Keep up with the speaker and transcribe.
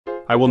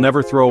I will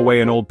never throw away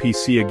an old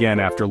PC again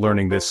after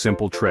learning this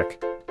simple trick.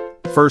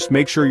 First,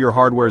 make sure your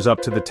hardware's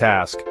up to the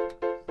task.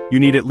 You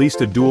need at least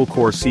a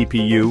dual-core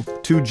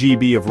CPU, 2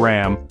 GB of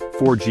RAM,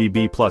 4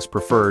 GB plus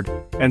preferred,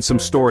 and some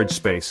storage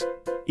space.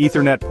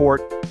 Ethernet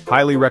port,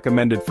 highly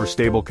recommended for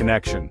stable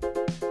connection.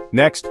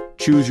 Next,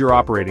 choose your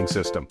operating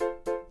system.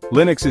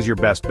 Linux is your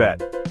best bet.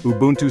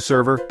 Ubuntu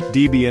Server,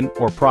 Debian,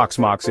 or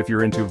Proxmox if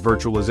you're into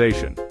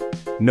virtualization.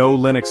 No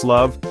Linux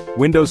love?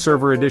 Windows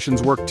Server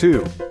editions work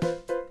too.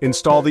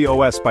 Install the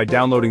OS by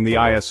downloading the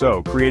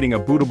ISO, creating a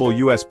bootable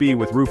USB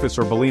with Rufus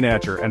or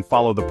Berlinacher, and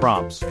follow the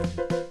prompts.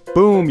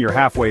 Boom, you're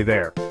halfway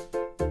there.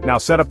 Now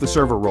set up the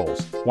server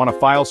roles. Want a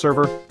file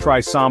server? Try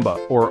Samba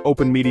or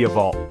Open Media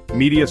Vault.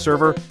 Media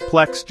server?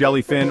 Plex,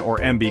 Jellyfin, or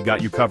Emby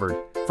got you covered.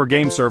 For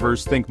game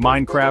servers, think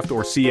Minecraft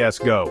or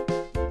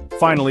CSGO.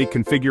 Finally,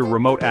 configure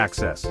remote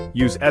access.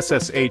 Use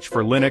SSH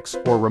for Linux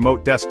or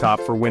remote desktop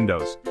for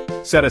Windows.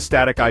 Set a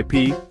static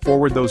IP,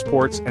 forward those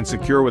ports, and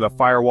secure with a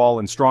firewall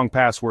and strong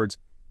passwords.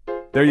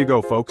 There you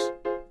go, folks.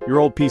 Your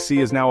old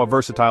PC is now a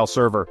versatile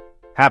server.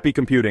 Happy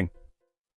computing.